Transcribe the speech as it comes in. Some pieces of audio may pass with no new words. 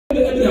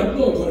Abraham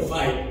no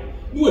qualify.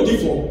 No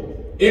default.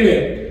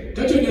 Amen.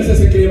 Catch you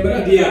necessary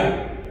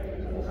bradia.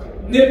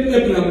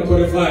 Abraham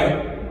qualify.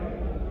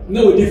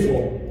 No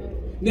default.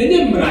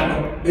 Nene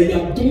mrano, they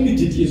have done it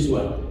as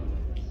well.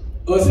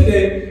 Also,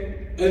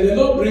 and the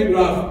Lord bring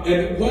wrath,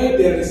 and where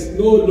there is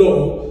no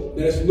law,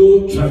 there is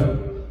no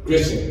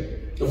transgression.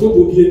 A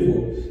football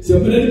game,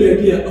 somebody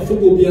baby, a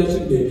football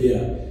baby,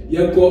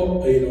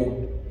 Yanko,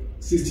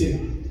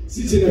 16.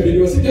 16 of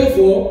it.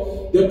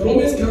 Therefore, the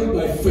promise comes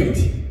by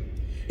faith.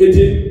 It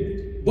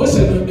is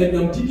Boston and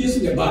Namtikius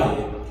in the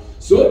Bible,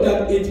 so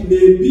that it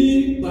may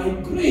be by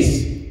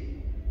grace.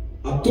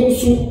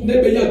 Atonso,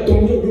 Nebeya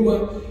Tomo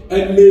Ruma,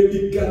 and may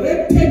be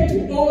guaranteed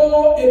to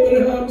all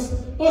Abraham's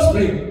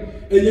offspring.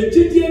 And yet,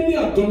 any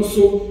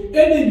Atonso,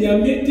 any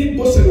Yamiti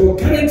Boston or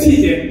guarantee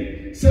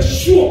here, say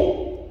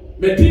sure,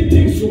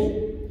 Metin so,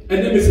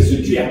 and then Mrs.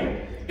 Sutria,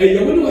 and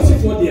Yaman was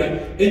for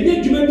there, and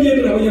yet you may be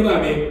able to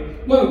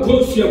Yamame, one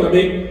calls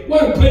Yamame,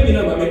 one claiming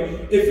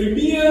Yamame, if we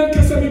mere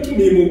Kasami to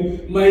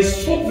Memo, my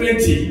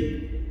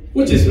sovereignty,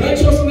 which is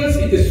righteousness,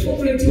 is the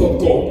sovereignty of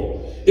God.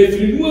 If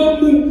you know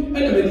and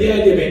I'm a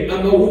dear,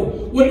 I'm a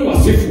when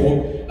was it for?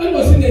 I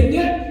was in the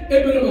net,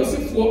 everyone was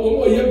it for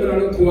all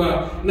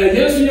Yabranqua,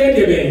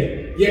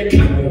 Nayasu ye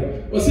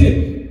camel. Was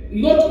it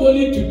not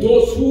only to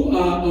those who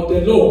are of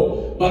the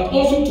law, but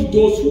also to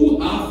those who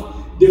have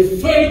the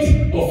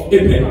faith of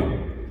Abraham.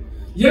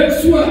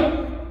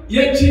 Yensua,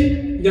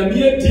 Yachi,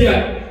 Namia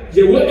dear,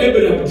 ye were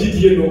Abraham did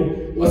you know?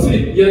 Was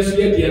it Yesu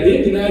dear,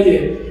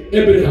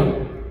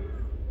 Abraham?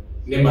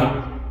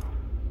 Nema.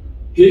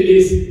 He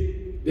is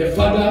the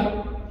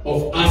father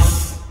of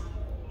us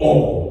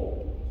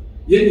all.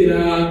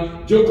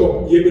 Yenina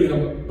Jacob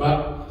Abraham,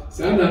 but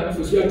Sana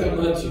Fosu Atta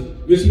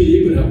Fosu, Miss me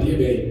Abraham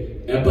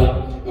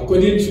Eba,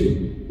 according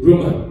to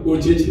Roman or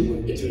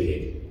Judgment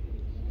Italy.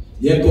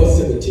 Yeko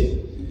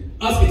 17.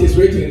 As it is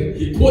written,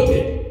 he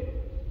quoted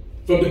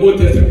from the Old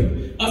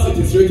Testament. As it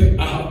is written,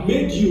 I have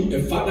made you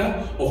a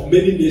father of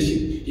many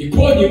nations. He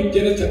called him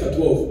Genesis chapter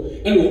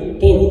 12, and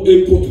Paul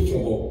quoted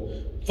from her,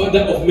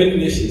 father of many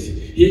nations.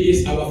 He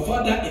is our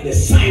father in the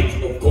sight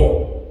of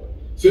God.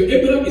 So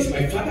Abraham is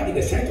my father in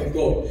the sight of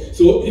God.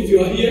 So if you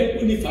are here,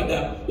 only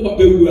father,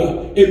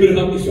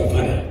 Abraham is your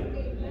father.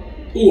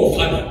 Who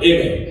father?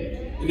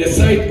 Amen. In the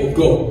sight of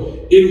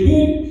God, in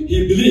whom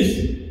he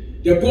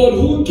believes, the God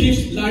who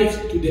gives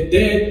life to the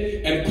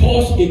dead and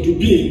calls into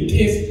being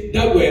things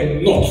that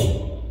were not.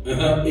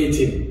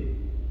 18.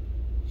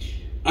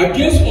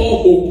 Against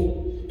all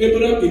hope,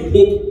 Abraham in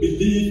hope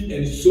believed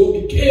and so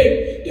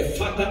became the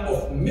father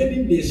of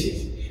many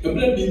nations. And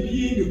when we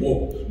be in the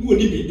war, no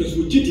need be as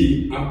we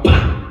did and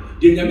bang.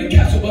 The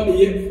Americans about the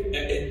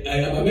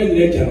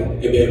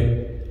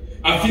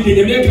I feel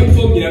the American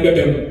folk in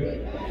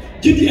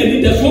Abem. Did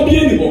any that's what be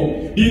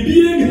anymore?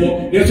 Be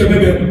anymore, there's a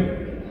member.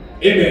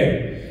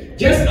 Amen.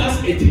 Just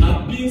as it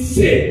had been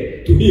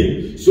said to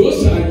him, so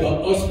shall your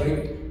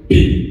offspring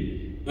be.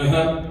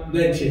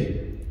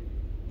 19.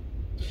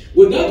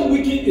 Without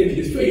weakening in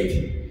his faith,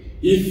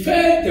 he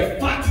felt the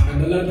fact,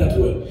 and I learned that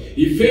word.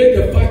 He felt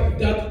the fact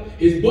that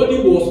his body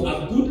was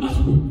as good as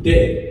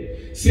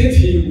dead, since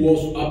he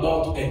was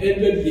about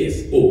 100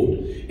 years old,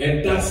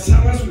 and that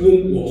Sarah's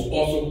womb was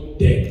also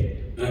dead.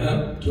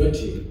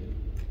 20.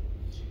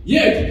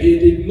 Yet he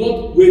did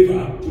not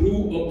waver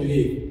through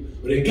unbelief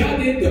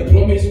regarding the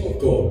promise of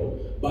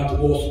God, but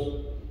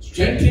was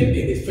strengthened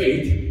in his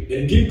faith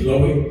and give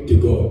glory to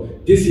God.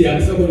 This year,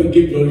 somebody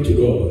give glory to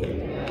God.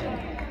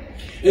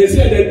 And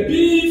said that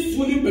be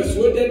fully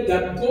persuaded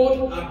that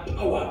God had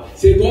power.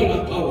 Say God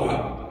had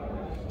power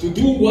to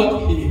do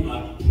what he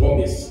had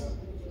promised.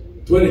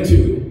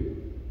 22.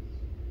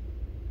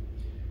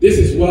 This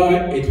is why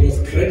it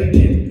was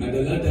credited, and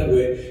the latter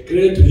were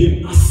credited to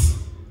him as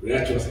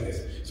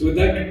righteousness. So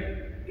that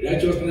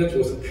righteousness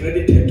was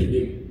credited to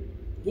him.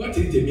 What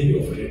is the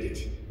meaning of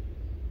credit?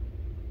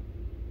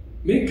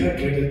 Make a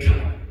credit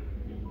card.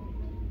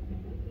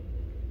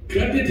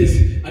 Credit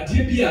is a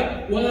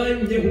DBA,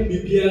 one year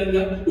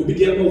will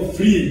be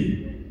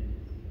free.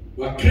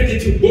 What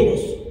credit to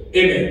bonus.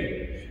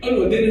 Amen.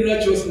 And then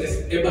righteousness,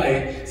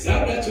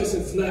 some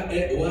righteousness now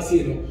was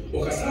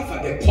or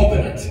the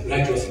covenant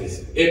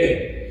righteousness.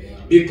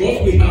 Amen.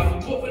 Because we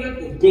have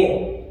covenant with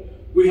God.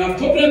 We have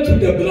covenant through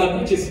the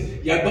blood, which is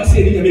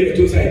Yabasi and Yame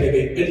to side of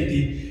it.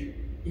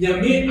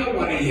 Yame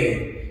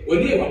Awaye. When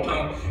you are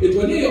come, it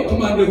will near your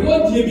command, the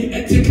whole year be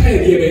ethical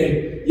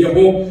Yame.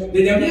 Yabo,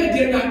 the Yame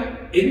Dena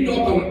in no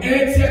come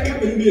answer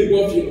coming me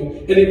of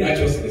any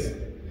righteousness.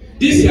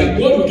 This year,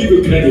 God will give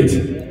you credit.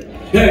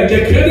 And the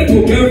credit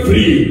will come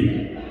free.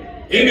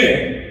 Amen.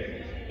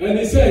 And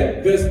he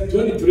said, verse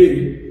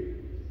 23,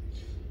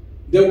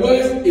 the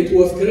words it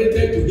was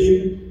credited to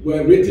him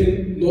were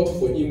written not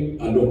for him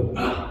alone.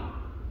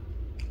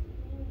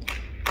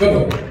 Come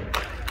on.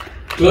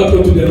 Clap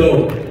unto the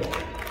Lord.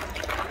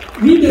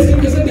 Read the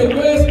scripture, said the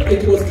words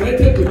it was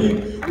credited to him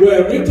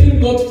were written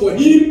not for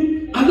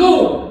him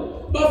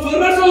alone, but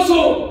for us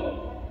also.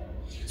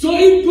 So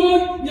if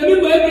God, you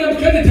may Abraham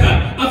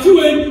creditor, I feel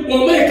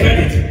or my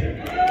credit.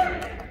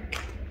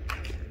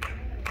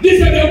 This is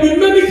there will be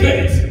many credit.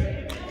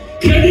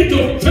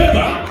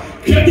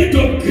 credit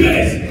of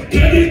grace,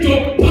 credit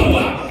of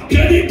power,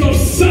 credit of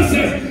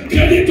success,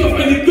 credit of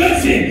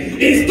elevation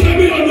is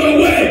coming on your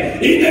way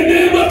in the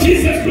name of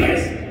Jesus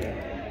Christ.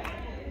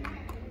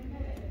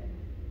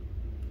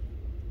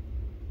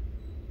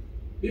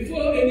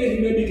 Before any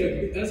human being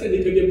can answer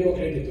the people more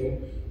credit,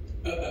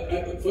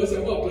 first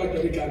of all, apply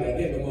credit card and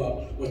then no more.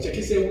 What check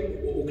is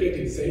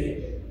credit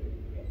say?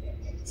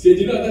 Say,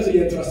 you know, that's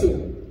a trust.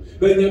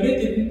 But you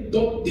made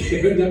not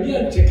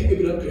checking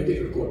Abraham credit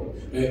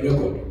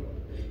record.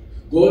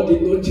 God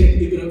did not check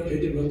Abraham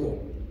credit record.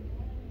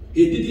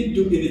 He didn't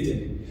do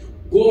anything.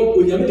 God,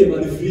 when you made the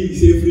money free,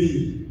 say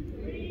free.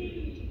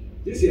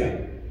 This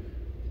year,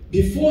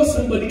 before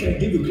somebody can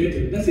give you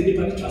credit, that's a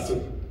different trust.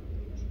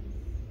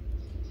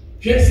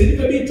 Yes, a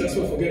different trust.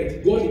 Forget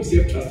it. God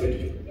Himself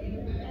trusted you.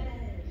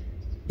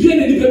 Be an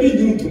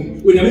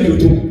independent when you made you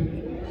do.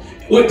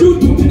 What do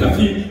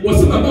Tinafi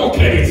was about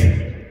credit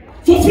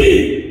for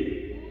free.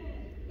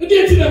 And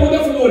yet, I would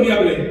have known the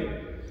other.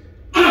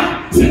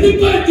 Ah, send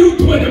it back you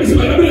to when I was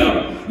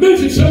Abraham.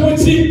 Mention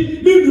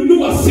Shawati, maybe you know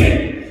what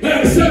say,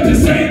 set the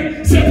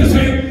same,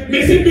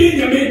 Messi being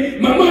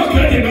Yami, Mamma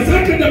credit,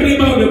 Massacre,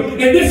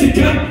 and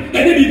Jessica,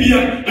 and Libya,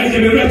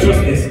 and the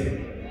righteousness.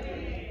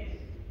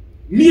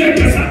 Mia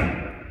Casa,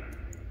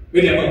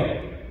 with your mom.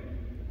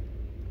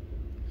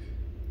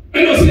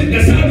 And also,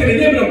 the Son of the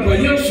name of my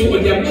young soul,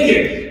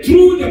 the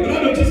through the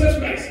blood of Jesus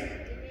Christ.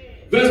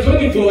 Verse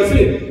 24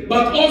 says,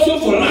 but also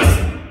for us,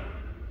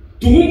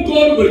 to whom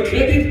God will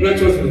credit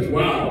righteousness.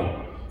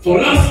 Wow. For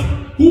us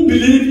who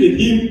believe in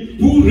Him,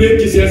 who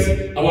raised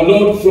Jesus, our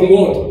Lord, from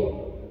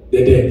what?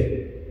 The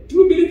dead.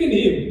 Through believing in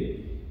Him.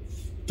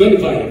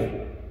 25.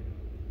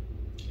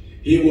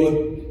 He was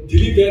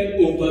delivered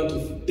over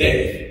to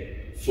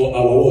death for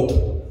our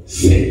what?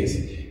 Sins.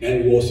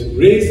 And was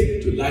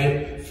raised to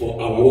life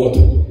for our what?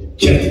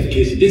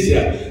 Justification. This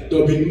year, there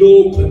will be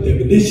no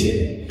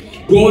condemnation.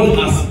 God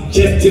has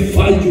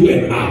justified you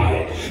and I.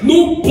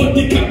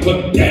 Nobody can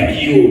condemn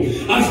you.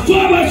 As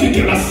far as you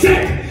can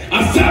accept,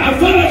 as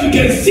far as you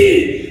can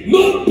see,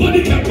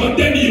 nobody can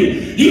condemn you.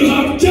 You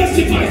have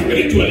justified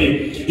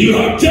spiritually. You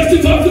have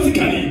justified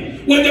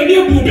physically. When the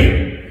mere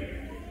movement,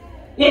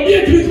 what be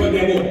a truth for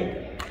them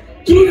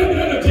through the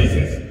blood of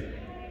Jesus.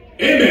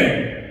 Amen.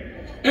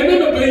 And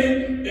then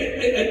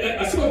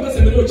as soon as I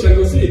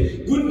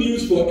say good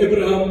news for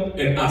Abraham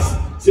and us.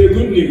 Say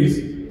good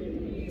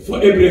news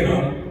for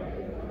Abraham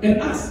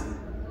and us.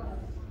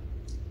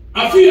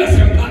 I feel as a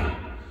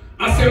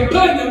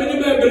pan, the many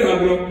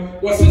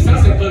Abraham was his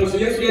as a pan, so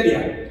yes, we are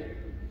there.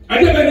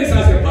 I never miss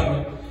as a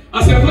pan.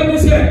 As a pan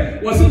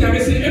said, was it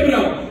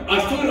Abraham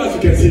as far as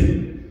you can see.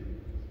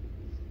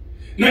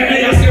 Now,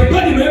 as a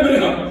pan in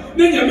Abraham,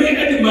 then you may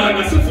any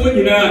man as a phone,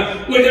 you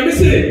know, when you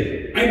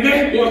say, and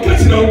then we'll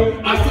catch now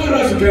as far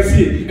as you can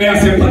see,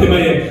 as a pan in my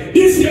head.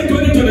 This year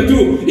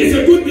 2022 is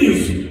a good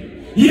news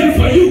year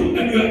for you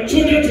and your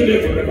children to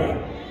live forever.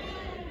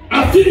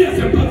 I feel as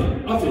a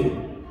pan, I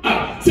feel.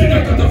 Say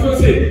that Katafo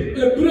say,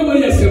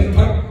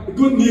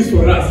 good news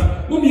for us.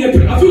 I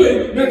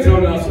feel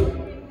mental also.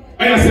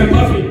 I am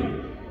sympathy.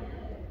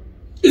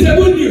 It's a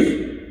good news.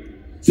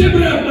 Say,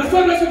 Abraham, as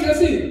far as you can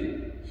see.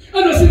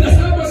 And I say, that's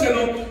how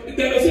person,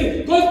 they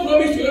say, God's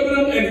promise to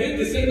Abraham and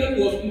his descendant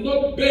was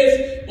not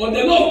based on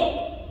the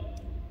law,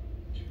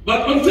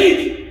 but on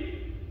faith.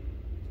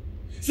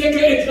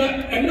 Second,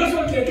 and that's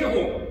what they come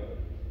home.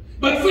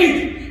 But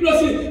faith, you know,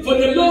 see, for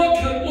the law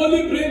can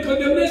only bring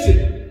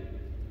condemnation,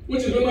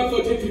 which is Romans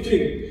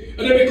 14:15.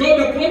 And then because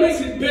the promise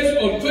is based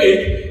on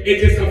faith, it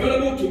is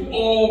available to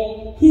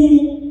all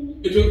who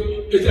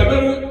it's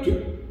available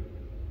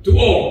to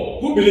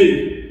all who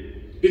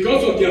believe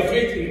because of their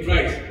faith in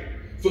Christ.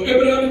 For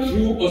Abraham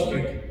through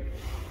offspring.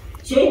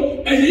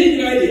 So, and he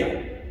in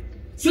idea.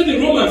 So the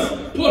Romans,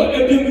 Paul,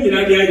 Abraham in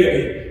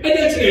idea, and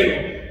that's it.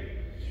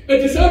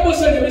 And the Bible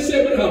said,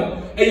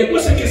 Abraham, and your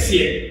person can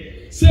see it.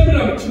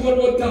 Abraham, toward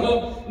what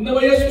now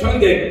I am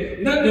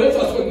stranded. Not the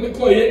office what we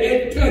call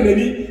it,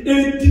 Tanani,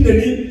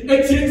 Tinani,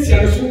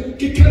 Tiansu,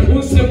 Kikan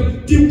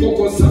Honsam,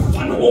 Dimko,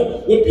 Safano,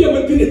 or be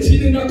able to be a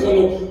children,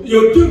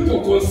 your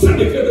Dimko,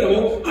 Sunday,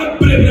 Abraham, I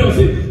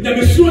believe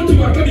now, sure to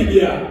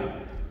Macadamia.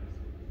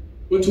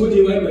 What would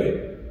you remember?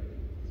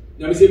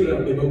 Now, say,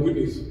 Abraham, about good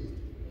news.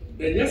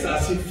 Then, yes, I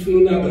see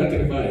Funa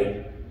Bracken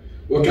by.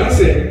 What can I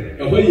say?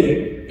 A way,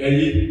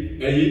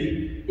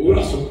 a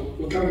Urasso,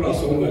 what can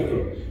Rasso, my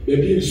girl?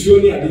 Maybe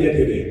surely at the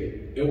end of the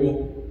day.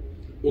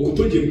 What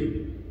could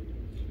you?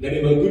 Then,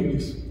 about good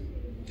news.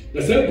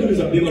 The same good news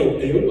of Nemo,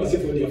 and you want to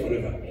for there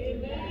forever.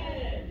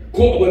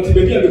 Call about the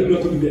baby, I will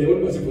not do the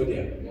old was for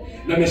there.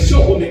 Now, I'm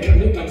sure what they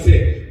cannot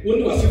say,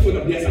 one was for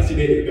the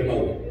assassinated the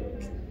mouth.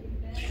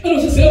 And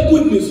also say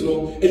good news,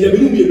 no, and you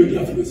will be able to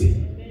have to see.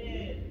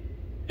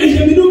 And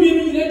you will be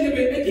able to have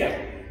to get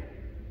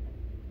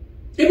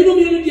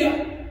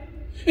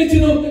and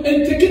you know,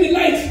 and taking the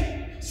light,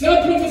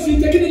 self prophecy,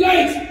 taking the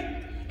light,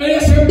 and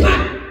you say,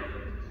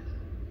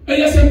 and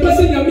you say,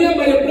 passing your man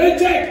by a bread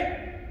check.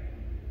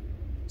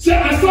 Say,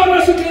 as far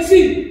as you can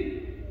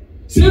see,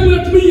 say,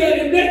 let me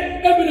and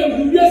then Abraham,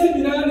 who doesn't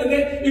deny, and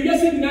then if you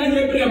doesn't deny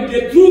Abraham,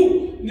 get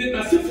through, then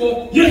I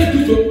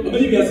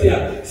believe us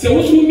here. So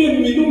what's who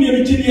me no me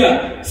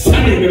Virginia,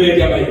 Sunday me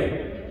gabai.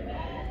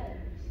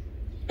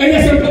 And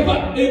yes,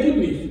 Papa, a good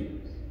news.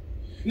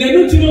 Now,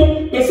 don't you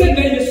know, but said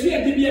that you see,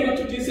 I did be able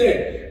to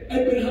say,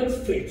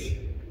 Abraham's faith.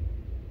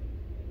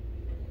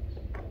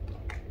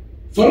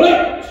 For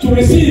us to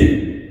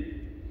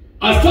receive,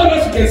 as far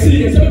as you can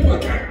see, and some people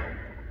can.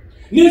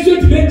 Near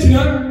to mention,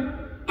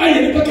 I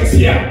am a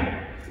Pacasia.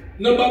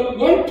 Number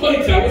 1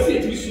 point, I was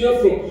saying to be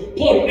from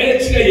Paul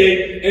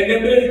HA, and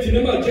then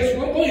number just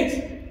 1 point.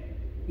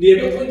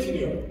 Never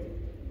continue.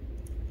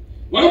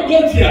 1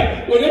 point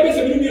here, whenever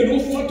somebody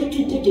knows what to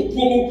do, go to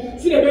Kumu,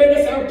 see the way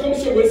that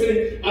comes away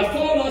saying, as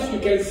far as you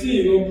can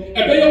see, you know,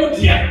 a better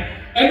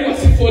dear, and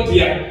what's it for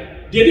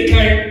dear? Did the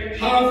kind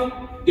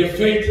have the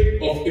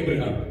faith of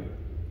Abraham?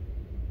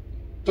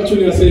 That's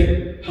when I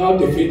say, have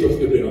the faith of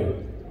Abraham.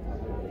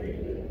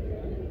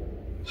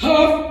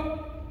 Have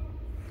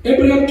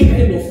Abraham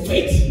kind of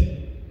faith.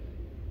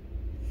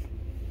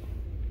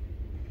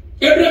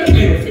 Abraham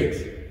kind of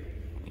faith.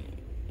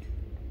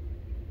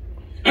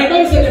 And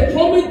I said the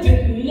promise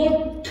did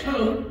not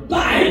come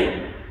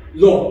by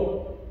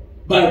law,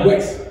 by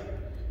works,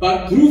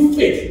 but through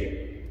faith.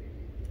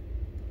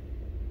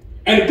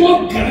 And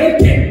God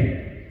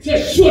guaranteed,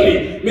 said,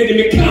 surely, may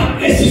the car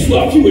as you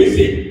a few ways.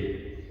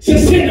 Say,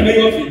 send a may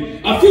of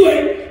a few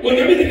ways, when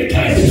you made the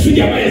car as you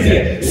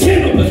said,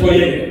 send up as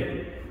well.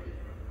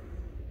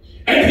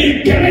 And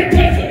he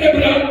guaranteed for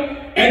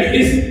Abraham and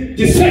his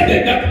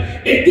descendant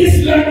that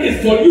this land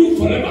is for you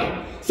forever.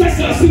 Such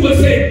as he was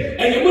saying,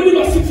 and your money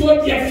must be for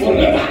you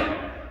forever.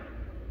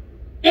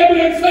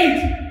 Abraham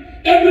faith,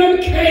 Abraham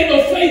kind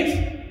of faith.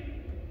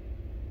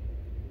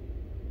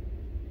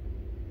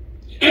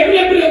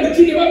 Abraham, the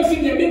thing about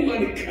saying, you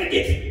money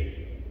credit.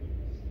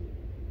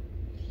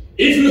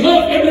 If you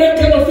have Abraham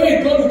kind of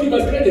faith, God will give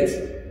us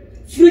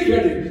credit. Free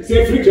credit.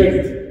 Say free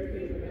credit.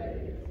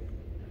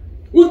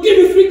 We'll give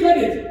you free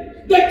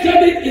credit. That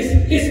credit is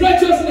his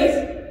righteousness.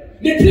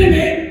 The claim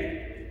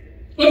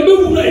on the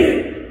move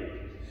right.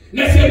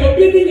 Now, say, we're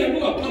building a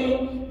more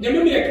palm, you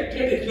may a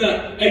credit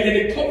now, and then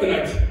a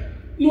covenant.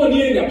 No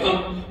near your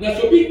palm. Now,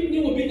 so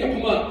you will be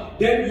a palm,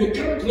 then you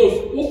come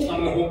close. What's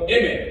on the home?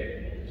 Amen.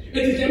 It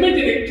is a matter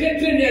of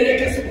 10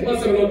 years,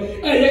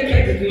 I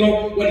credit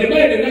no, what the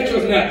man in the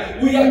naturals now.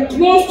 We are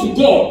close to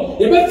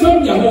God. You better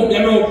from your home, you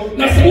know.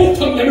 Now, so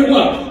from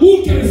everyone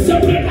who can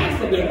separate us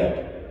from the Lord.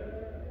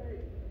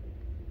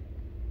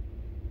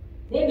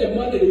 When the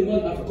man and the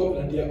woman have a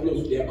covenant, they are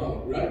close, they are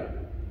bound, right?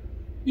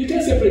 You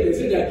can't separate and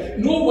say that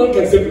no one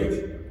can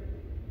separate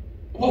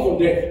apart from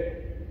death.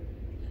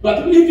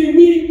 But if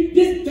we,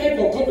 this type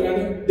of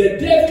covenant, the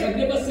death can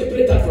never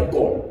separate us from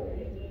God.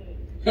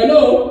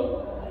 Hello?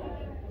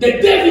 The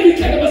death even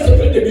can never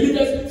separate the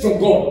believers from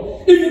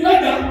God. If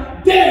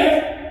rather,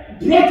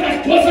 death brought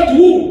us closer to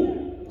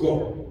who?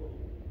 God.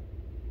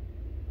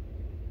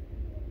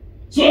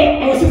 So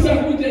our sister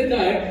who just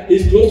died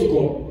is close to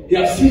God. He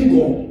has seen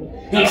God.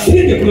 He has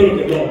seen the glory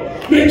of the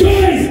Lord.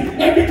 Rejoice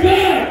and be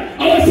glad.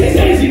 Our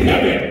sister is in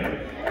heaven.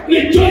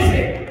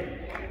 Rejoicing.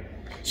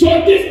 So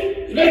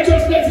this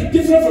righteousness is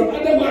different from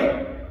other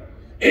one.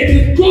 It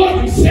is God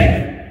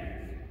himself.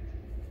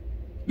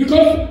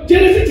 Because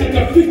Genesis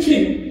chapter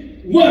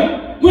 15,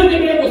 1, when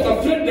Abraham was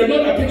afraid, the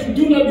Lord appeared to him,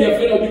 do not be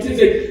afraid of it.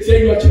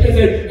 Say you are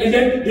children, and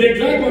then they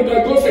dragged on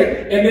that God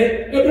said, and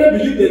then Abraham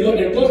believed the Lord,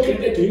 and God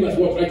credited to him as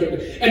what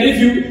righteousness. And if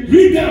you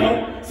read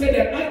down, said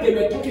that as they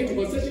were talking,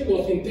 conversation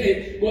was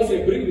intense, God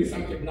said, bring me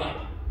something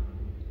blood.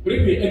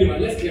 Bring me animal,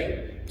 let's clear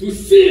it. To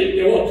seal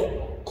the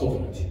what?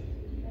 Covenant.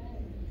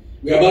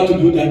 We are about to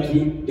do that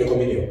through the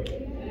communion.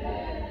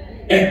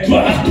 And draw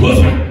us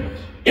closer.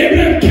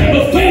 Abraham kind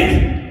of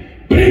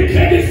faith. Bring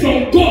credit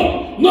from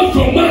God, not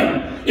from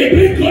man. It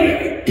brings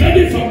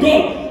credit from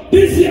God.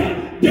 This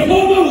year,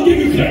 Jehovah will give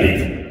you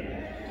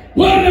credit.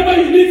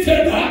 Whatever you need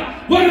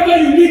favor, whatever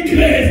you need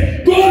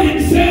grace, God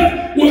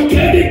himself will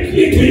credit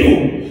it to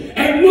you.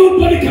 And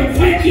nobody can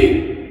fight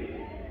you.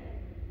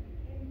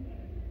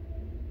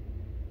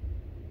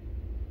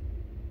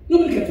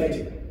 Nobody can fight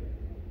you.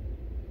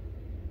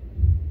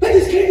 That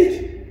is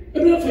credit.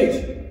 Abraham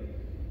faith.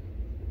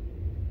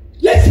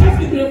 Let's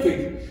have Abraham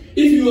faith.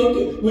 If you want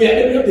to, we are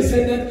Abraham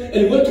descendants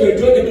and we want to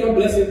enjoy Abraham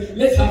blessing,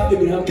 let's have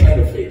Abraham kind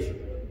of faith.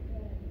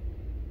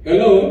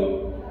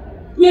 Hello?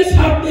 Let's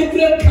have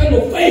Abraham kind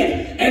of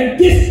faith. And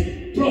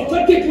this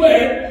prophetic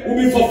word will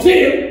be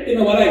fulfilled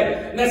in our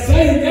life. Now,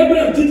 say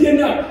Abraham did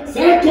now.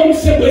 Say, come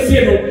say, and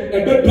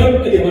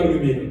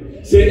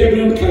say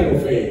Abraham kind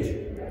of faith.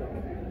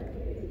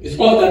 It's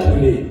all that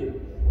we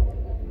need.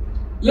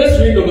 Let's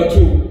read number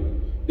 2.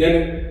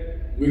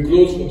 Then we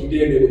close for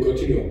today and then we'll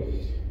continue.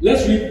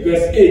 Let's read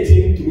verse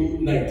 18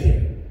 through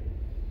 19.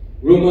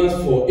 Romans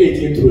 4,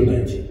 18 through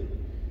 19.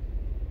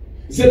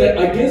 It said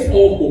that against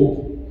all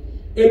hope,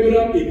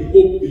 Abraham in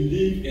hope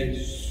believed and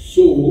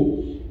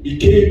so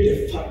became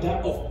the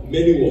father of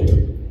many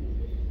waters.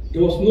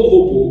 There was no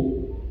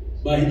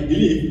hope, but he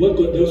believed what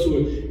God does.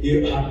 So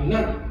he had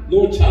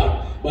no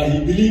child, but he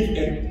believed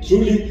and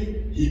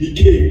truly he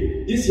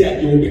became. This year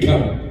you will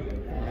become.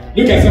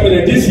 Look at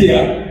somebody this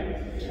year,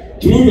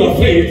 through your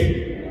faith,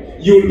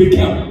 you will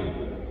become.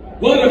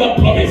 Whatever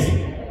promise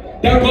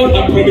that God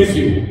has promised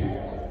you.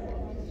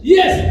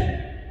 Yes,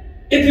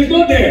 it is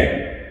not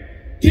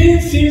there.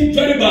 Things seem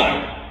very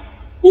bad.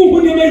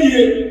 Who never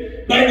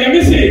hear by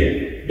the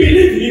say,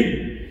 believe him,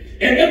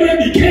 and Abraham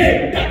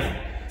became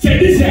that. Say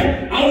this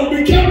year, I will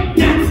become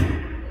that.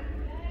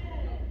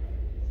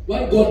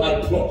 What God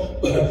had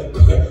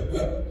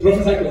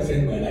prophesied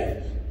concerning my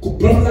life,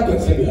 prophesied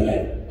concerning your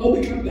life, I will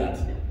become that.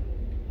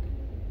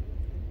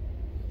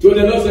 So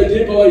the Lord said,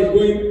 J Power is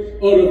going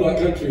all over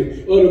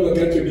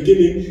country,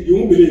 beginning, you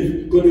won't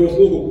believe, because there was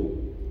no hope.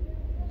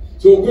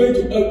 So going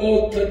to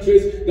all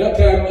countries, that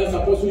time as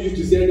Apostle used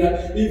to say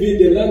that even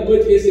the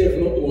language itself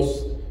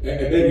was a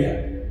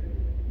barrier.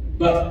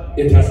 But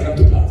it has come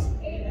to pass.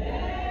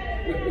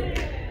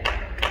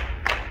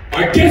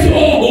 Against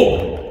all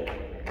hope.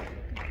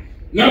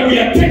 Now we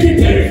are taking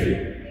territory.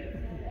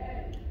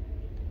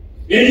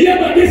 A year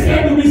by this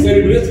time will be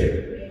celebrated.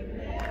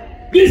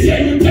 This year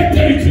you take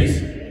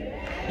territories.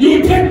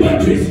 You take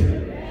boundaries.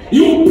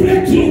 You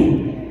break through.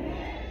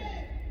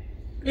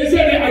 He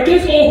said that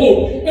against all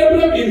hope,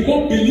 Abraham in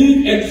hope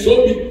believed and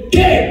so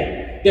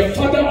became the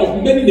father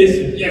of many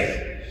nations. Yes.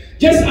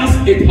 Just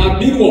as it had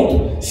been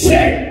what?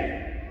 Said.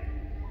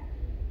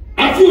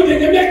 I feel the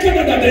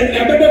Canada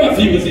that I never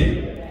feel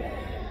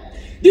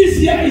this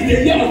year is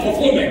the year of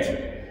fulfillment.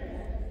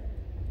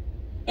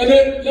 And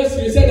then let's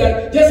say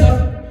that just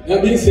as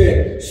had been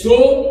said,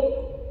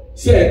 so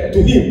said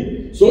to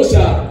him, so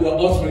shall your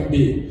offspring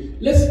be.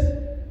 Let's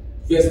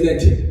verse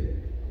 19.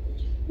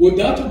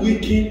 Without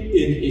weakening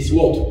in his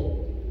word.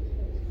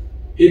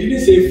 He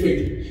didn't say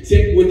faith. He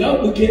said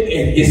without weakening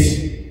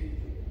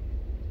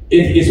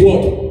in his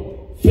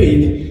word,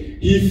 faith,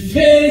 he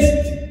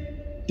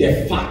faced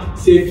the fact.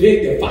 Say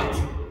faced the fact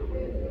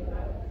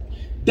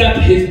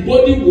that his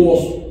body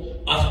was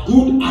as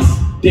good as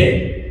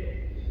dead,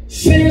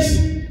 since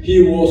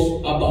he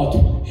was about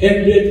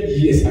 100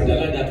 years,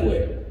 underline that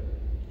word,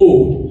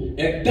 old,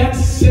 and that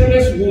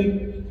Sarah's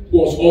womb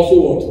was also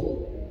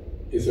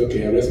what? It's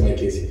okay, I rest my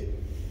case here.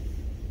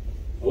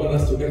 I want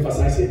us to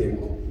emphasize it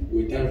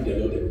with time the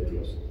Lord will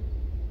close.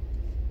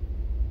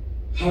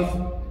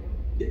 Have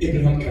the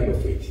Abraham kind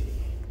of faith.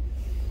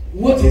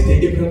 What is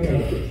the Abraham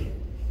kind of faith?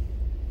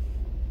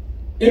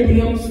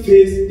 Abraham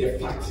faced the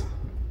fact.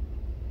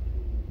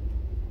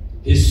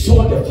 He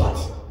saw the fact.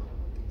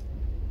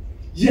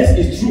 Yes,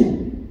 it's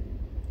true.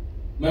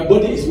 My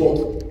body is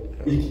what?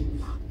 Weak.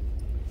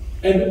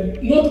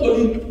 And not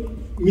only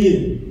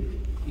me,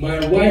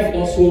 my wife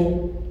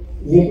also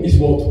womb is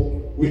what?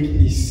 Weak.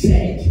 He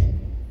said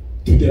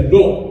to the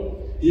Lord,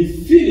 he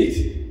feel it,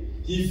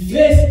 he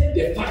faced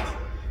the fact,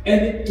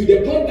 and to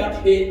the point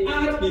that he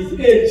had his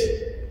age.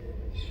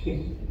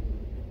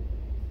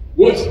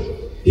 What?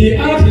 He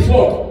had his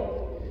what?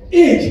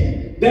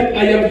 Age, that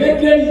I am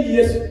 100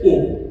 years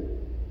old.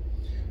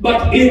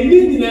 But in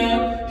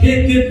Midna,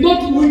 he did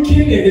not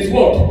weaken in his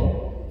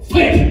what?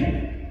 Faith.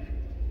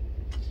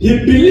 He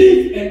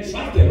believed and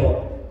trusted the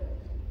Lord.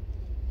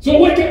 So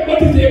what is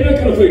the Abraham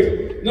kind of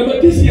faith?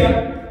 Number this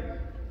year,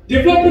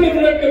 developing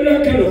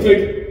Abraham kind of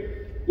faith.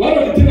 One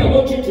of the things I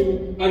want you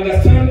to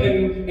understand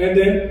and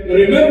then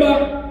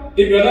remember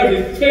in your life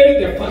is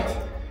face the fact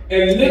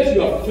and let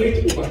your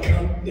faith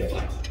overcome the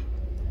fact.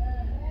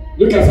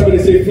 Look at somebody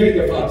say, face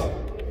the fact.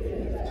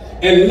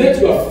 And let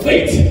your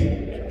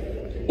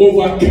faith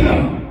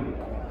overcome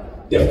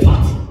the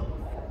fact.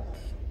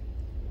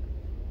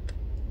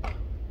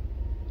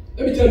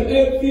 Let me tell you,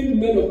 every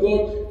man of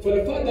God, for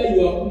the fact that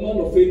you are a man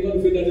of faith,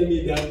 doesn't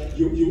mean that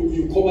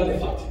you cover the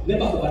fact.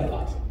 Never cover the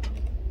fact.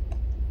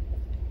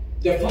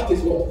 The fact is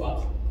what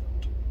fact?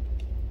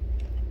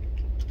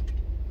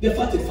 The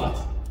fact is fact.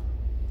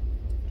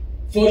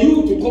 For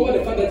you to cover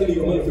the fact that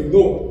you are a man of faith,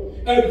 no.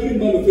 Every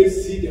man of faith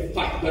see the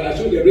fact, but I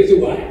show the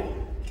reason why.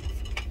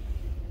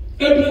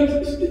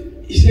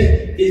 Abraham, he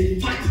said, in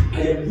fact,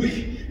 I am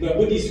weak. My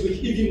body is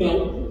weak. Even my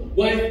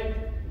wife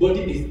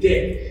body is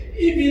dead.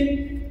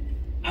 Even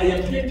I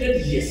am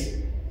 100 years.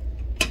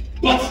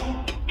 But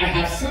I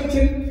have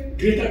something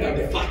greater than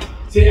the fact.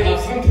 Say, I have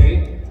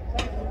something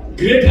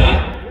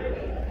greater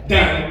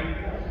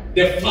than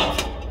the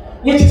fact,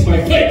 which is my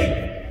faith.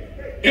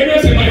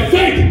 Abraham said, my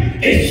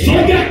faith is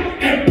stronger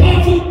and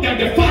powerful than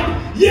the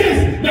fact.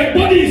 Yes, my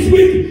body is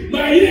weak.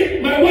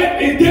 My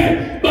wife is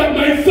dead. But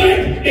my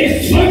faith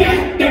is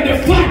stronger than the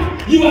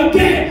fact. You are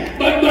dead,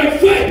 but my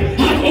faith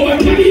has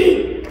overcome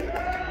you.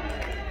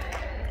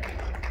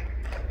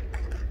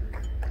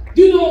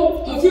 Do you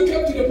know, have you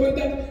come to the point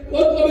that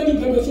what do you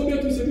have so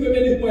many to say to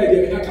any point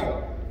they have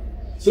come?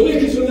 So we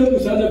can show them to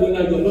stand up when you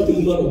are not a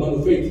man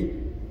of faith.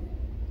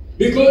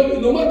 Because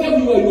no matter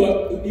who you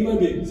are a human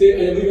being. Say,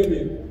 I am a human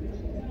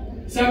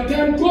being.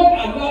 Sometimes God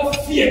allows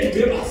fear to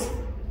grip us.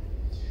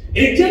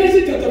 In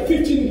Genesis chapter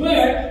 15,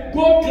 where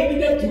God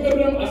credited to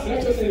Abraham as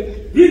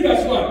righteousness, read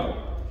verse 1.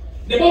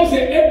 The Bible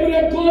says,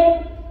 Abraham, God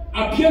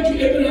appeared to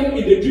Abraham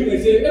in the dream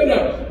and said,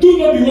 Abraham, do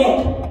not be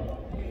what?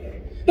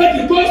 That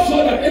is, God saw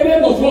that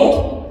Abraham was what?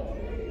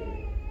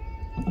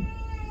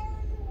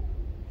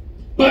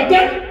 But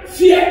that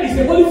fear is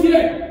a holy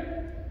fear.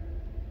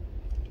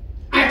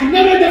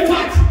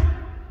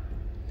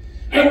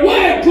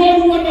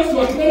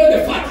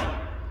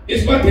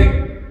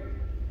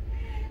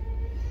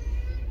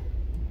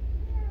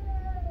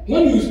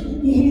 When you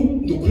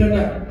do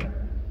krana,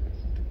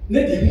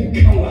 let him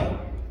come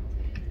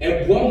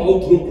and one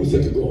out through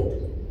closer to God.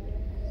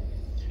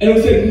 And I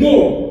said,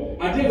 no,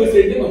 I never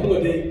say never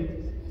one day.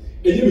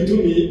 And you to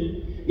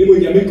me, they will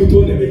make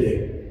to never day.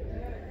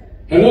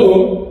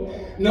 Hello?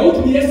 Now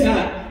to me, yes,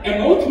 sir,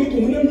 and out me to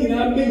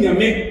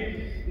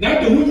Yame.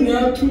 Now the woman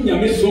are to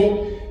Yame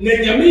so,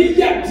 Yame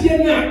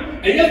Yatiana,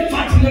 and yet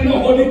Fatima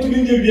holding to me.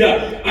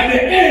 At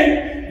the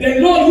end,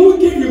 the Lord will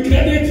give you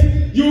credit.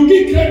 You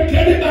give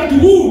credit back to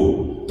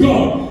who?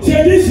 God.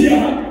 Say this year,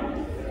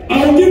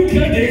 I'll give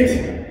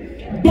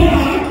credit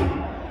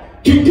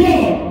back to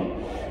God.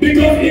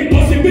 Because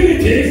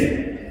impossibilities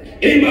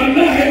in my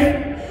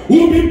life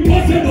will be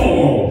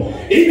possible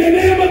in the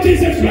name of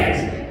Jesus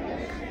Christ.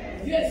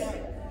 Yes.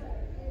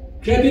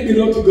 Credit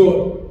belongs to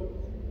God.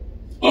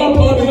 All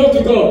power belongs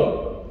to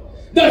God.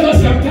 That's why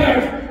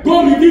sometimes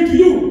God reveals to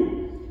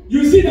you.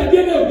 You see that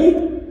they are good.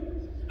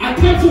 I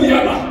can't so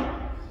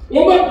yaba.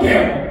 Oma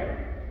bell.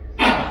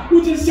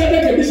 Which is said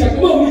that Bishop,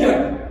 come on,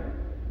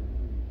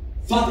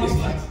 fact is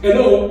fact.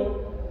 Hello?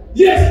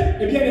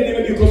 Yes, again, they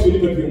never because we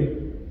live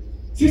in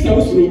Sister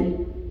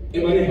Usro,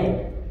 Emmanuel, how?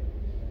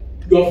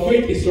 Your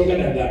faith is stronger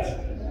than that.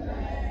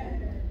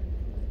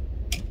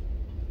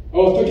 I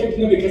was talking to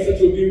them because I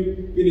told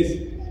you,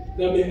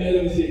 now me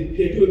say,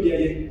 hey, do a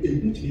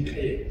good to be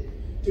clear.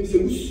 To say,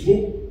 Usro,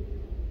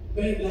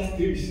 very last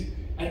 3 weeks,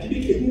 I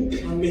didn't get who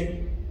come.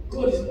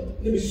 God is,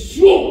 let me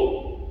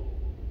slow.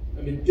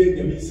 I mean, then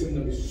the mission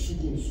of the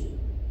Sugunso.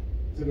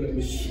 The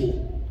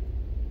mission.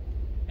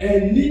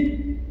 And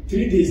need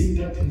 3 days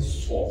that can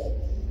solve.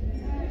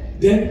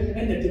 Then,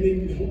 and at the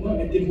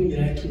moment, I didn't want to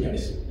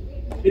answer.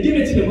 I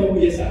didn't tell them,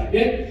 yes,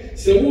 I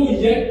so, oh,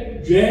 yeah,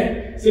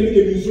 yeah, so we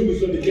can use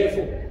so be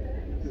careful.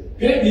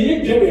 Hey, you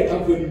didn't tell me I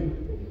come for you.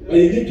 Or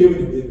you didn't tell me.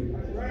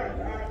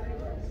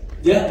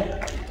 Yeah.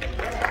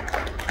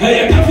 I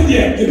come for you.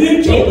 You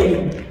didn't tell me.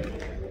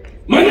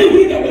 Money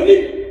will not money.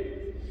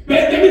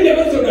 But I mean,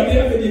 never saw that they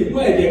have any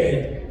why they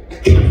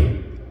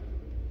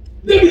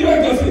be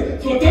like us.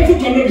 So thankful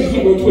to another to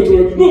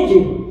no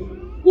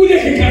true. Who they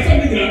can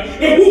something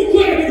and who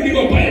quite anything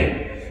of buy.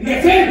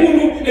 Now, say who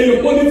and your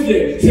body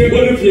fear, say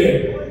body fear.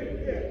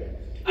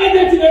 I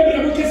don't think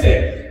I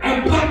say,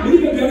 I'm packed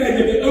with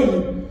the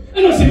oven.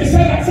 And I say,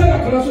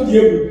 Sarah, cross with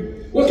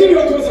you. What can you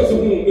talk to us of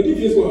whom? But if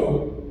you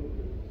well.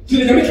 So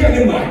they can try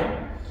them by.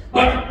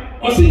 But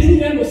I see the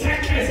man was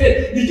I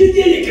said, the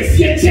you can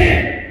see a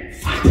chair.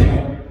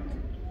 Fatima.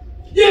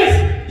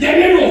 Yes,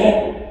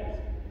 Yameno,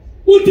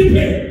 who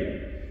depend,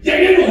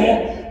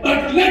 Yameno,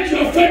 but let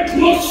your faith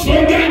grow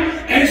stronger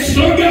and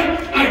stronger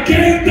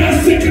against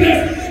that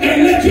sickness,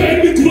 and let your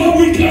enemy grow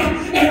weaker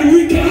and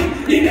weaker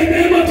in the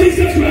name of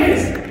Jesus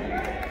Christ.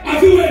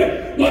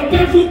 Everywhere,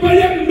 whatever by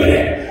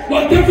Yambe,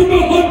 whatever by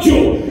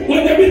Hojo,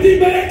 whatever the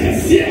Bayak can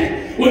see,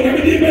 whatever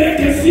the Bayak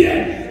can see,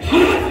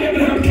 have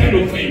Abraham kind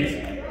of faith.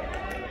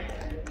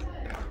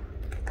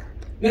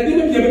 Now, they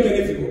don't have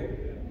anything.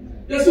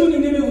 That's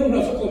only the name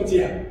of the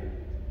committee.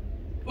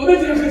 Or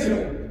better than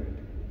that,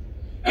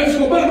 and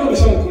so bad over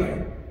some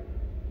crime.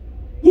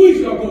 Who is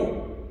your God?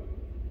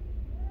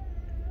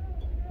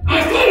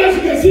 As far as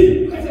you can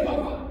see, I said,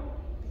 Papa,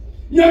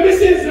 your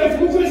message of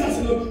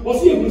Mufasa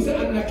was here with the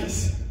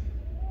Anakis.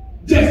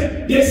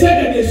 Yes, they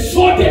said that they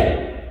saw them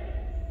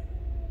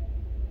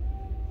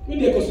when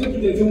they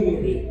considered the Zoom.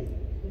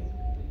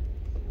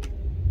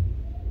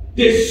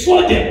 They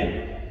saw them.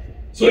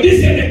 So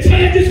these are the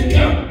challenges to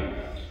come.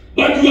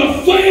 But your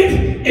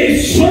faith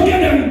is stronger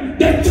than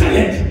that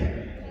challenge.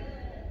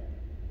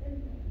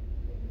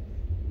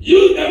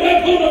 Use the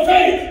weapon of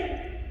faith.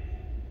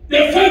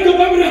 The faith of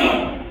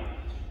Abraham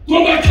to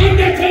overcome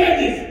their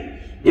challenges.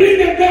 Bring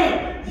them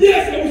down.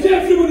 Yes, I will say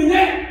everybody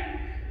there.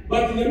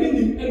 But in the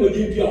meaning, I will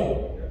give you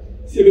all.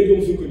 See if it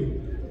comes to you.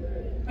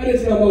 I didn't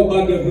say about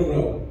background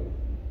now.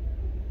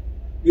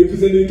 We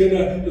present you can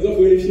as of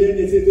when you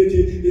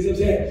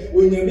say,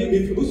 when you make me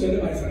feel so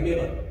much, I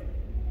never.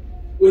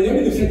 When you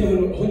mean to send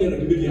on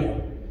the video,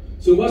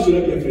 so why should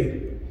I be afraid?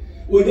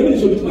 When you mean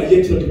to put my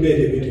head to the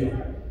video,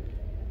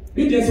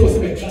 you just was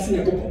trusting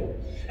a couple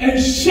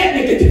and share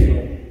negative.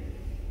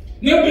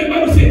 Now,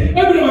 I would say,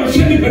 everyone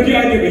sharing the video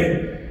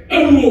anyway.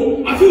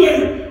 And I feel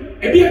like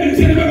a bit of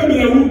the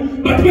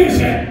but when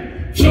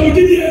I so we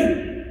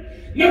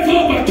did never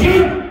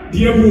overcome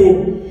the abu,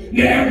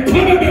 the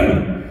uncommon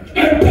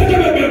and better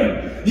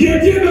the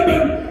idea of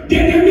them,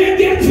 get the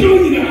media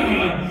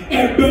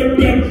and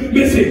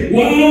Messi,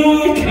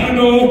 what can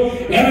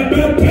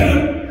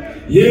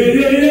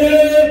yeah,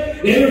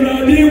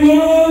 everybody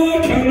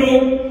what can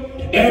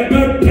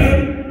everybody can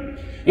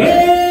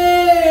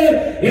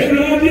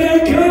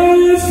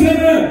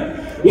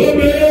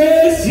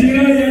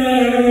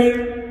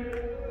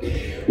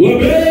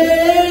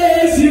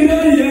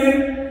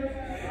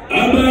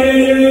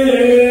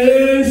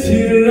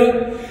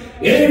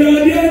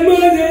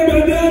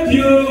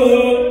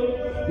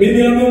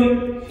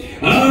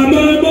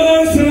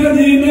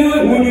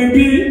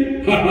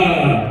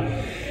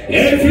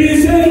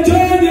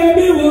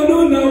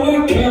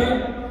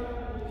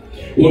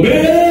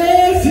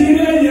say,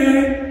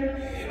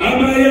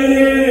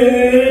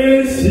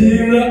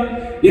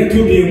 yet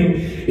to be.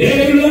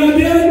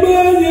 Elabian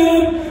Maya,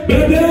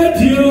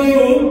 Bedatio,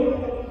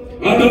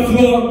 on the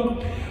floor.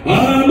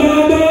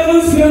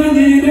 Amama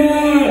Sanina,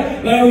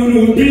 I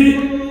will be.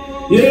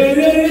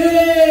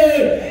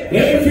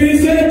 If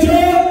he's a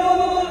job,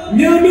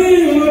 Yami,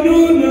 or no,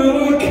 no,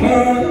 I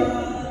can't.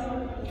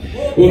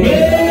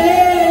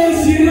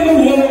 Where's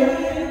your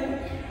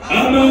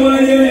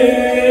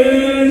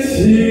Amawaye,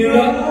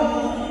 Shira,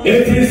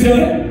 if he's a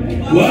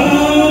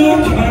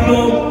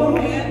Wakano,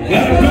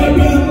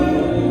 Ababa,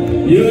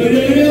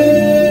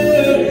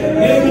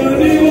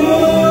 everybody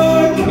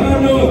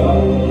Wakano,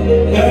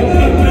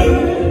 Ababa,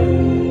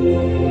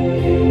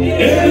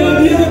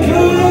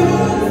 Enabiaka,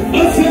 I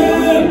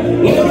said,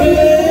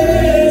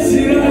 Obey,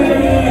 Sira,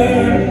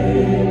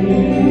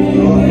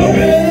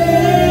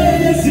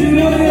 Obey,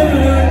 Sira,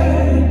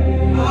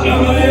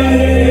 Amaye.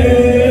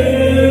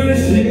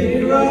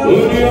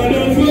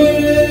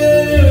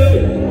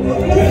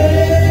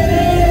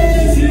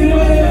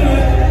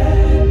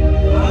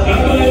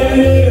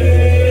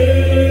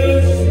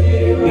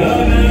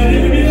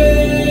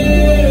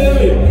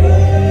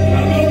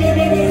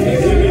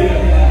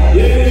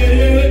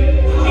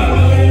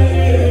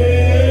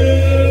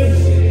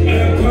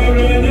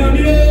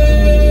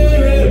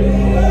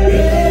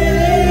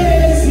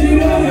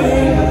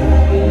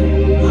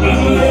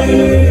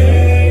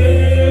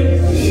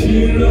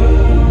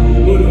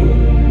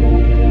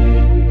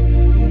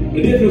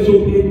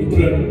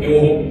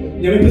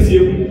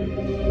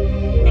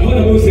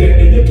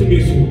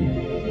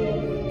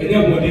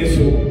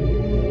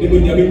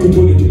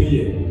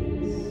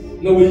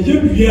 Now we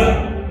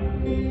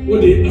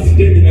what the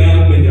accident in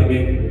our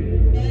Benjamin.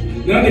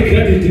 Now the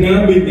credit in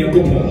our Benjamin.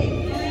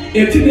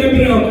 It's in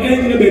every round,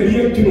 and never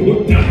to know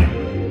what time.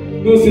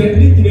 No, sir,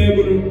 Nick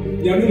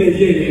Yamina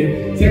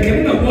ye,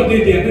 second of what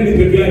they did, and it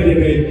will be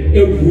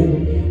a book.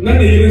 None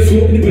of you so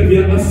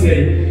independent as say,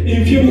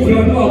 if you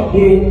will not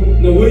borrow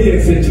the way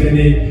and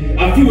century, I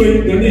feel the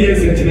way and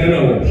century.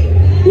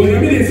 When I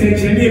mean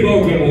century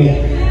about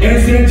and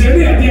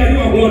century at the end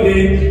of one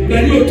day,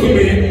 then you told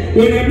me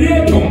when I'm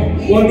near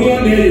Tom, one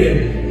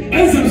day.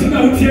 As I'm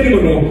saying,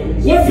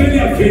 what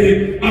failure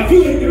failure, I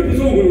feel like there is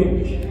over.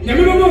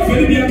 Never more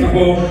failure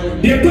alcohol,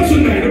 the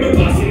person I never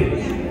pass it.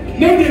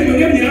 Now they will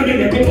get the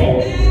other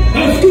couple.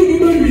 How school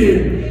number,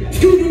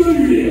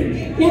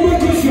 what my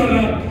question,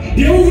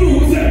 the old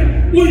who said,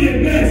 will you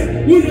best,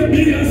 will you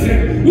be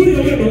answered, will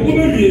you ever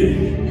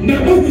woman?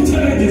 Now, all the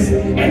challenges,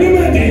 and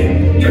never day,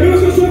 you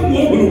never saw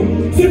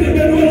more. Said the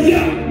better one,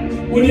 yeah,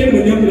 when you have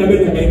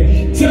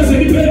a says the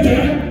better,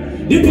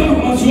 the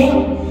power as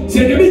well,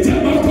 said the better.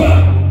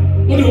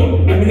 Oh no,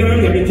 I mean, I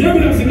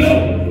said no.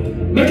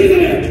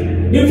 Makizalek,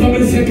 me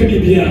family second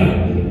Bibia.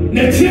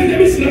 Next year,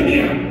 there is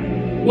Lamia.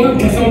 One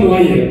Casson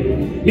Wire.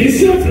 Me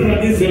self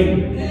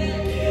radism.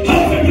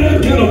 Have a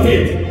grand kind of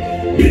faith.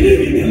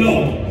 Believe in the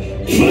Lord.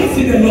 Trust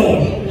in the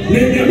Lord.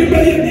 Let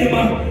everybody in the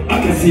I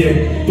can see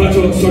it. But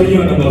sorry,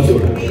 I'm about so.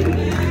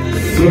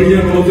 Sorry,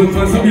 I'm about to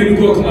find somebody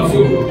who will come out.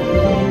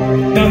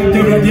 Now, the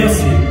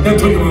radiasi,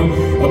 that's what you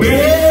know.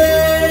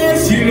 Obey,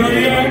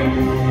 Syria.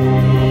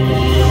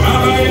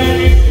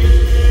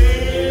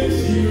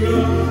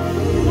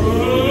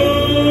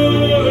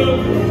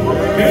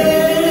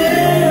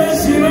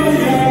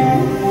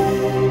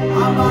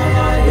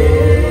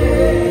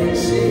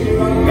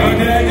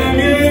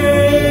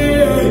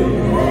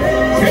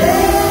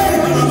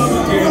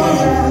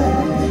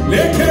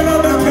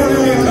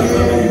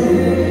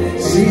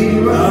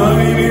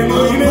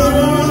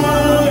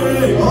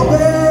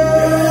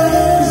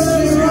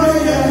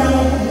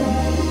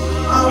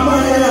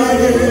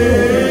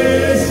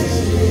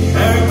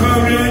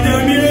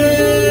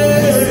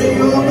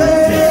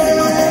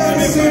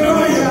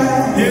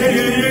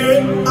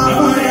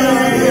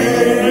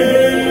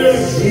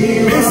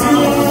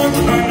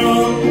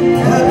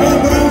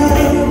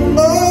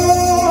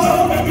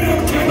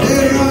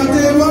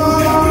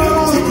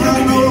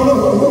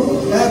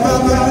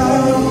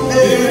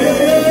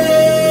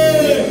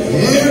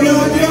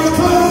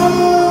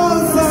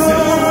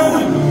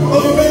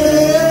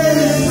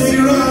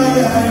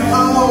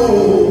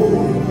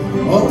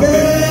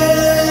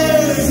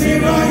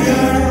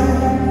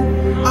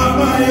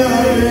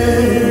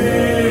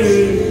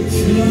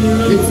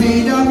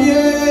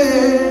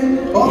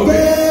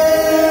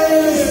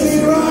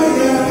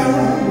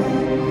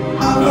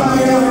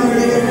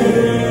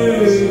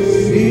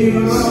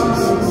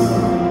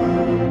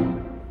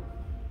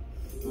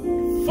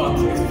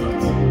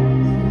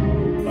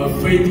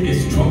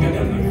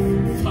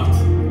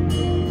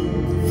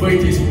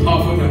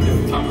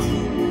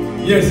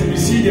 Yes, we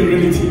see the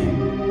reality.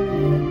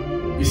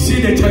 We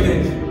see the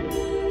challenge.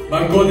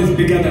 But God is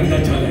bigger than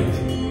that challenge.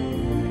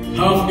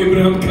 Have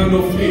Abraham kind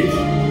of faith.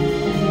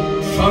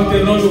 Trust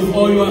the Lord with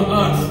all your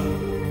heart.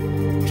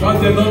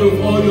 Trust the Lord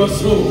with all your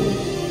soul.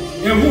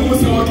 And who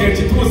was our catch?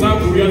 It was our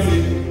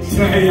curiosity.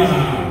 Traya.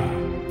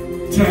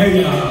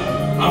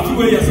 I feel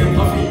where you're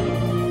sympathy.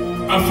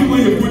 I feel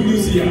where your good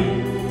news here.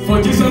 For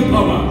Jesus'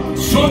 power,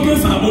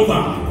 struggles are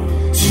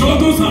over.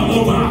 Struggles are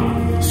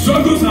over.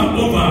 Struggles are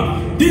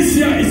over. This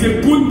year is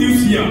a good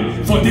news year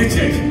for this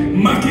church.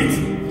 Market.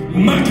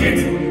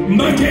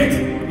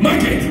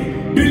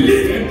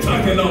 Believe and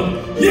trust the Lord.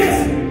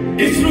 Yes,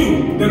 it's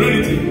true, the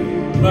reality.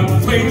 But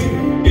faith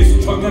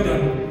is stronger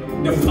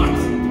than the fact.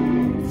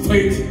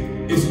 Faith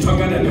is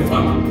stronger than the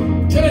fact.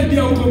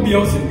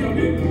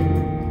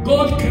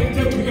 God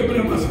created to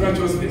Abraham as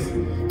righteousness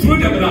through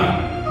the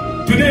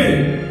blood.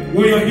 Today,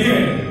 we are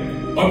here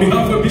on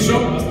behalf of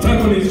Bishop,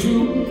 stand on his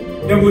shoe,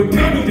 that will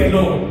stand with the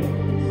Lord,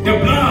 the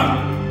blood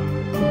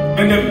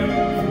and the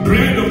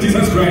bread of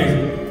Jesus Christ,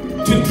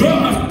 to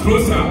draw us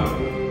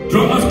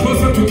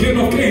closer to King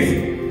of Kings,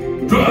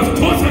 draw us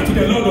closer to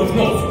the Lord of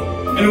Lords,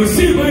 and we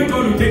see where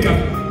God will take us.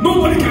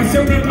 Nobody can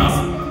separate us,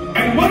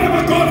 and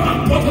whatever God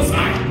has brought us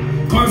at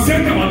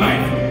concerning our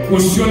life will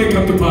surely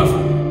come to pass.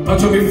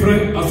 Pacho be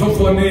friend, as of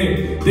one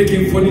day, they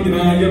came for the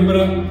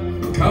Yamra,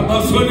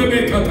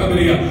 Kabasone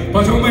Katabria,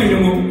 Pacho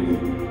Mayamo.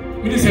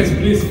 Ministers,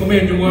 please come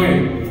in your way.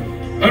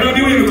 I don't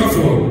know where you come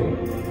from.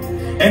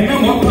 And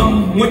now,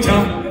 what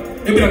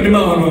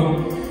Abraham,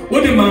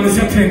 what the man is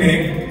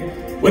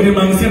saying, what the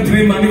man is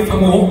saying, money from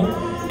home,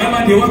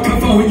 and they walk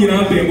up when you're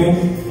not able,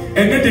 and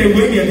then they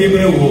will be a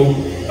neighbor.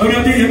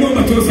 Already, you know,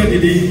 but to say,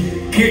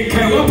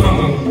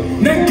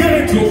 Kawapam, not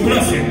carry to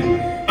blessing.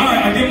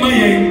 I did my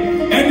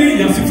any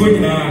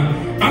Yasifuina,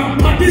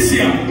 and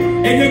Patricia,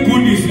 any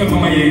good news for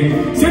my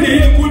end. Say the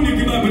good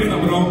news,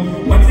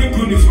 but the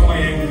good news for my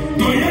end.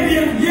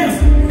 Yes,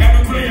 and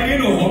a prayer,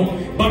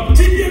 but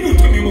Tidia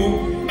to me,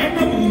 and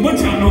no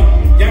Mochano,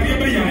 Yabe,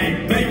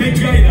 baby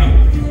trader,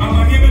 I'm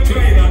a neighbor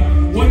trader,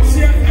 what's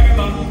here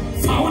ever,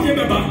 found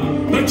ever,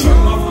 but you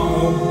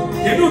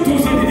don't do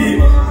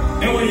something,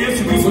 and when yes,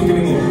 you do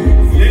something more.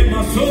 Let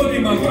my soul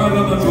in my car,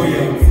 let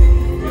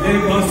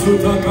my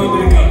suta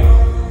Kabrika.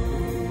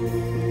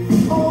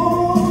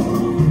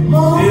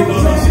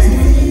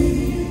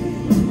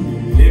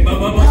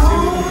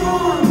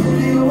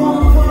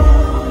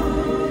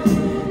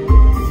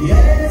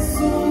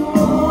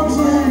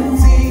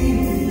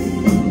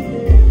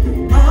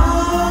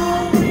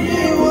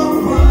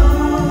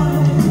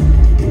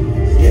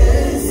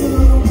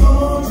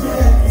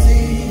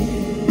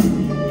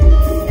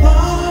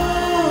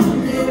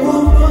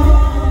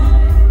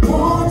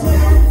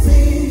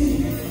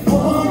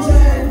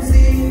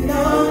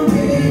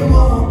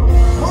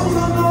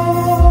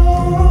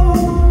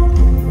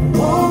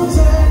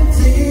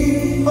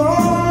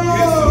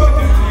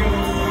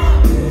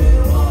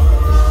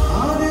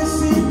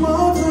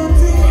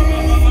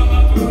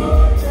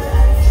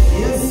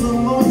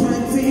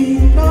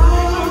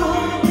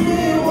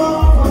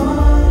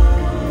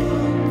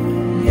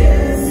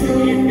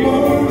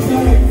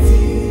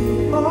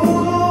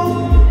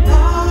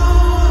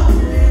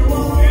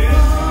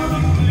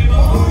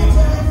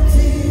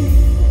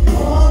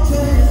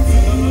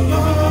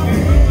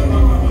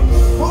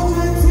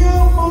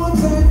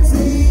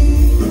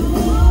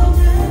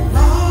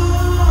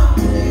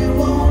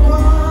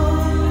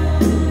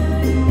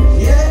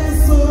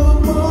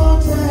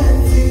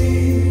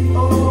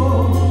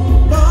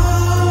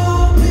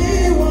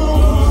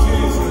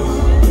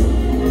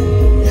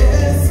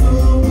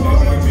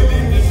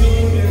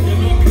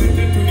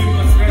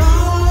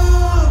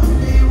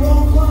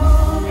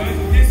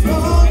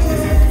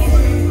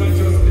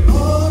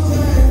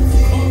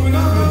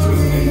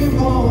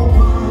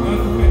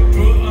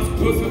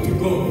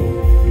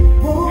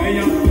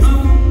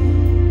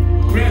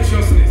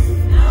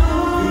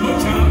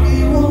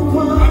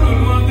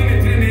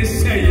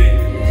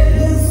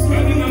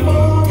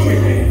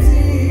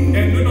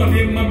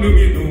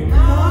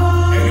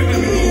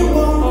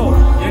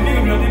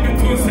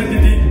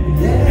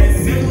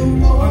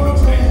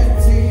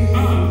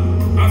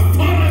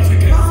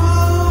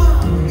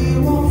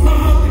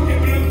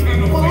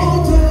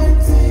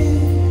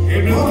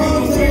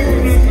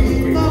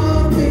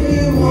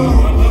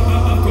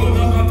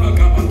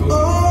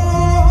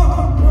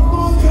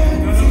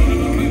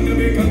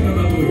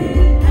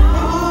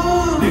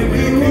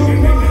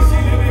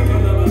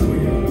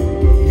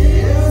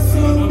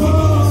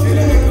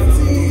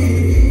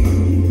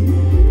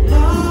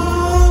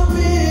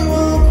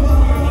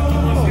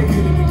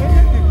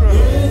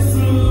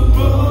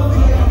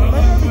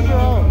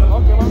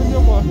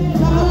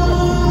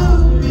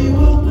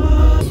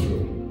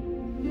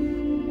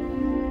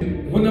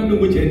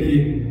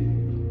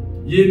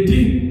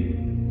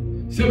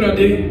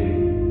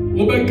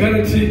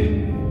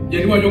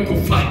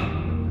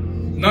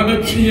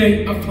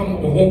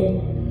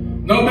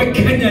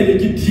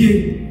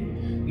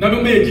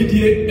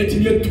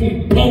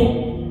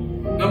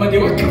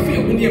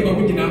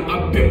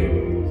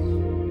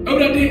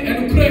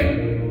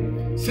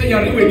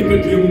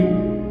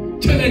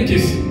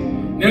 Challenges.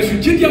 Now, so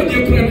Jidia,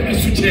 dear friend,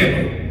 as you tell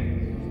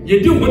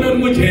you do one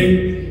and one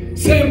day,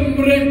 same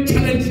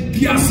challenge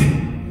Biasi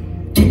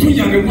to do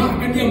Yarewa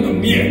and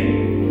Yam near.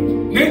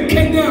 Then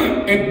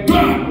Kenya and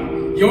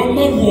Dad, your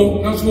mom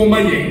walk, that's what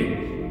my year.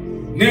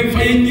 Then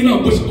finding you know,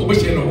 was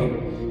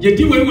overshadowed. You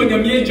do when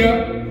you're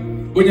major,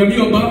 when you're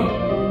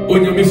Mioba,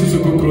 when you're Mrs.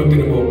 Okoro.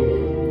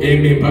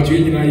 Amen. But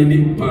you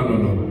need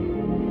pano.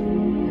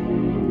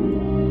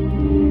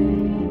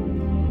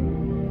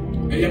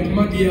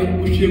 Yapamadia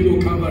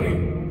Ushego Calvary.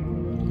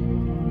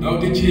 Now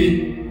the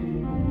G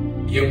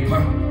Yampa.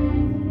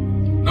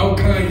 Now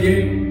can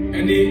I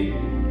any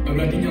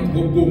Radina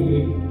Bobo?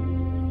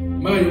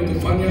 My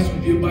Yokofanias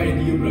will be by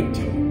the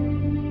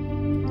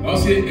rental. I'll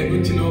say,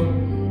 and you know,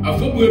 a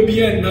football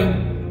be a nut.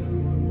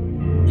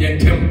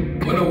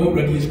 Yetem, when I walk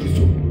ready is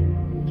Christo.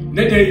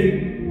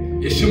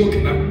 Nede,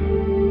 Yeshimokina,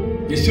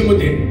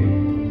 Yeshimode,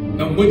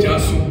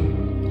 Namojasu,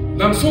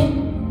 Namso,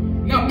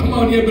 now come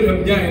out here with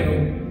a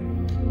piano.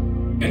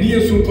 And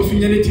here so for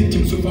unity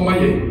team so for my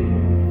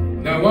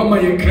now one my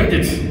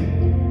credit.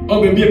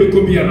 Oh, baby,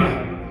 could be a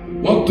lie.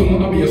 What to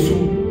my be a so,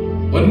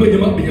 one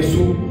million be a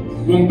so,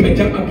 one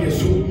pleasure be a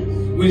so,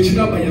 when she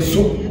not by a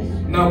so.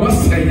 Now what's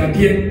say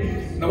idea?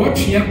 Now what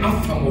she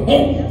are from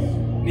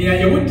home near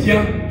your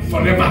dear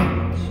forever.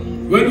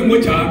 When you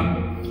watch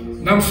her,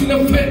 now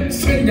sooner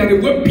send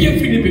your web be a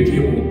finny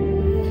video.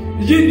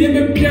 Ye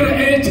never Pierre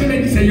a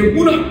challenge say your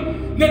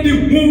Muna, not the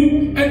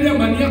womb and your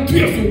mania to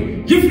your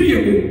soul. Give me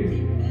a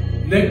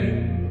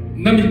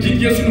Nami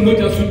Gideon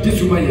Moja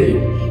Sutisumay.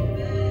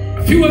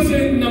 A few was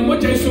saying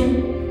Namoja so,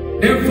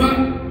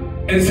 never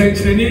and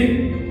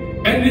Sanctuary,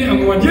 and the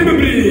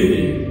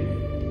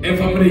Amwajabri and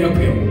family of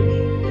him.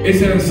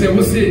 It's a say,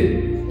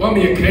 want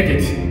me a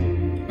credit.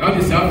 Now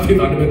this our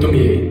favor to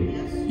me.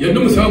 You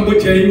know, some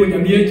what you when you're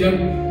major,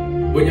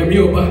 when you're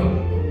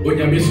mioba, when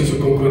you're Mrs.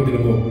 Concord.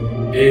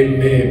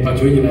 Amen.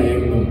 Patrolling I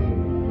am no.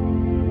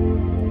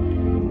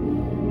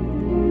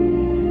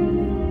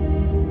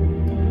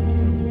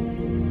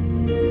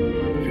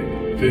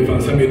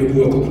 Family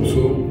who are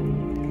so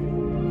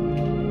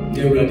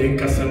never did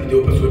Cassan,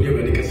 the person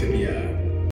never did Casamia.